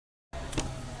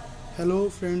Hello,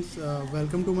 friends.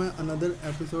 Welcome to my another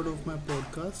episode of my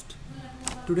podcast.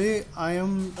 Today, I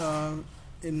am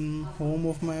in home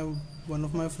of my one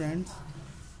of my friends.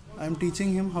 I am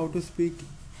teaching him how to speak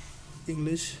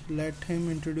English. Let him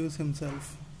introduce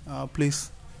himself, please.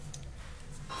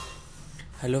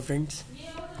 Hello friends,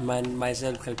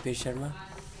 myself Kalpesh Sharma.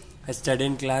 I study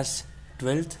in class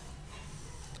 12th.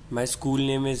 My school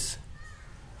name is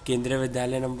Kendriya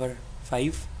Vidyalaya number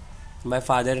 5. My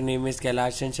father name is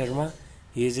Kailash Sharma.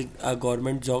 He is a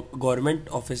government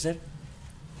officer.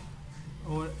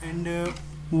 And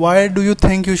why do you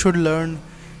think you should learn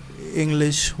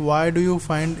English? Why do you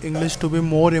find English to be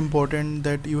more important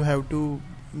that you have to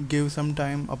give some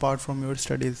time apart from your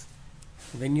studies?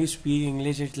 When you speak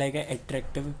English, it's like a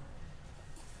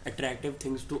attractive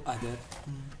things to other.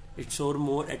 It shows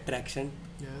more attraction.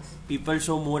 Yes. People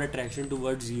show more attraction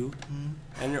towards you,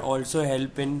 and it also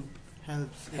helps.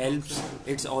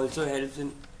 It also helps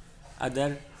in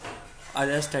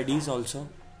other studies also.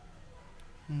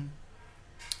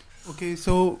 Okay,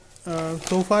 so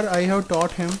far I have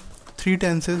taught him three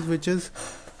tenses, which is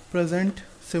present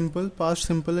simple, past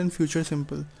simple, and future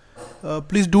simple.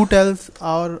 Please do tell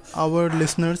our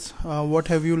listeners what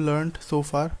have you learned so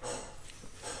far.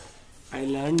 I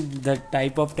learned the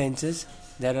type of tenses.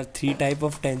 There are 3 type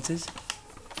of tenses: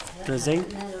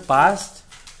 present, past,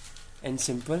 and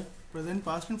simple. Present,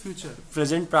 past, and future.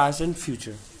 Present, past, and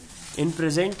future. In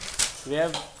present, we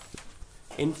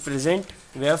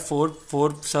have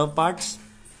four sub parts,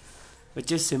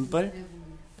 which is simple,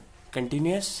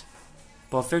 continuous,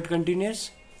 perfect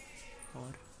continuous,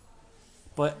 or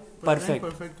perfect.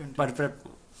 Perfect.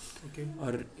 Okay.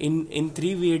 Or in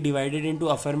 3 we are divided into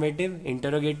affirmative,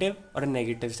 interrogative, or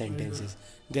negative sentences.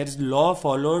 There is law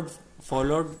followed.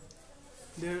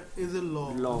 There is a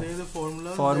law. There is a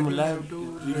formula. Formula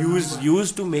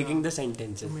used to making the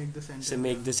sentences. To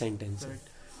make the sentences.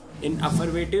 In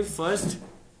affirmative, first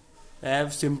I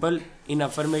have simple. In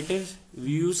affirmative,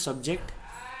 we use subject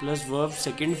plus verb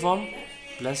second form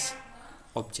plus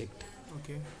object.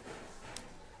 Okay.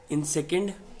 In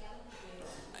second,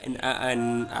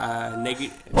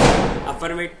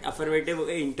 affirmative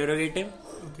interrogative.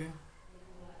 Okay.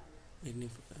 In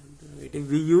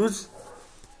interrogative, we use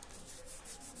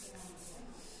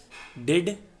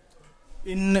did.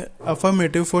 In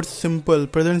affirmative for simple,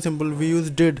 present simple, we use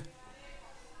did.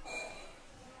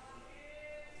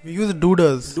 We use do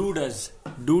does. Do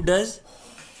does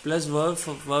plus verb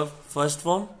first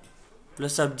form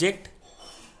plus subject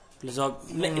plus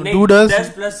do does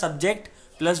plus subject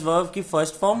plus verb की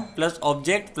first form plus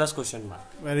object plus question mark.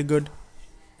 Very good.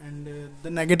 And the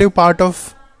negative part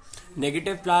of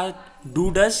negative part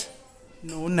do does.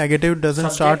 No, negative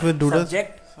doesn't start with do does.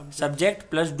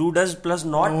 Subject plus do does plus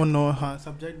not. No.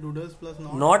 Subject do does plus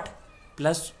not. Not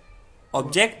plus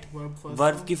object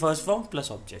verb की first form plus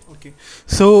object. Okay.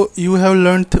 So you have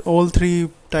learned all 3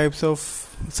 types of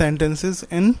sentences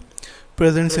in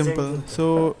present simple.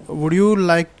 So would you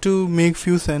like to make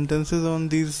few sentences on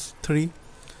these 3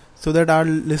 so that our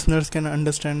listeners can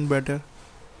understand better?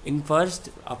 In first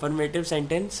affirmative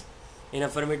sentence,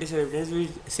 we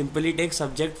simply take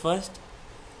subject first.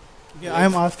 Yeah, I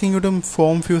am asking you to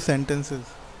form few sentences.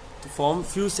 To form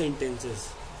few sentences,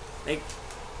 like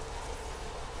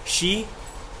she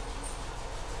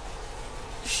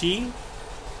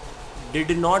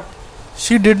did not.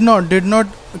 She did not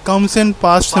comes in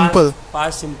past simple.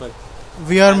 Past simple.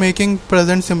 We are making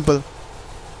present simple.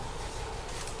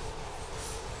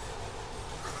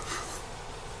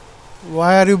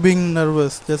 Why are you being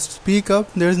nervous? Just speak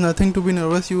up. There is nothing to be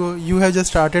nervous. You have just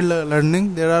started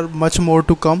learning. There are much more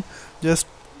to come. Just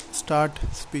start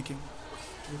speaking.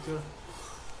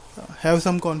 Have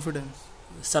some confidence.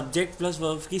 Subject plus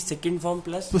verb की second form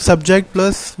plus. Subject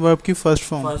plus verb की first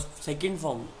form. Second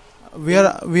form.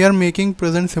 We are making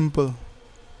present simple.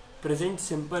 Present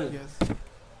simple. Yes.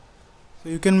 So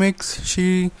you can make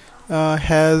she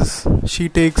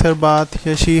takes her bath.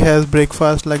 She has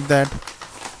breakfast, like that.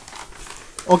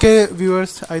 Okay,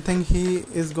 viewers, I think he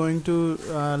is going to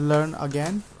learn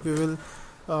again. We will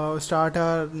start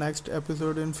our next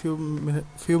episode in few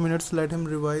minutes. Let him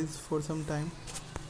revise for some time.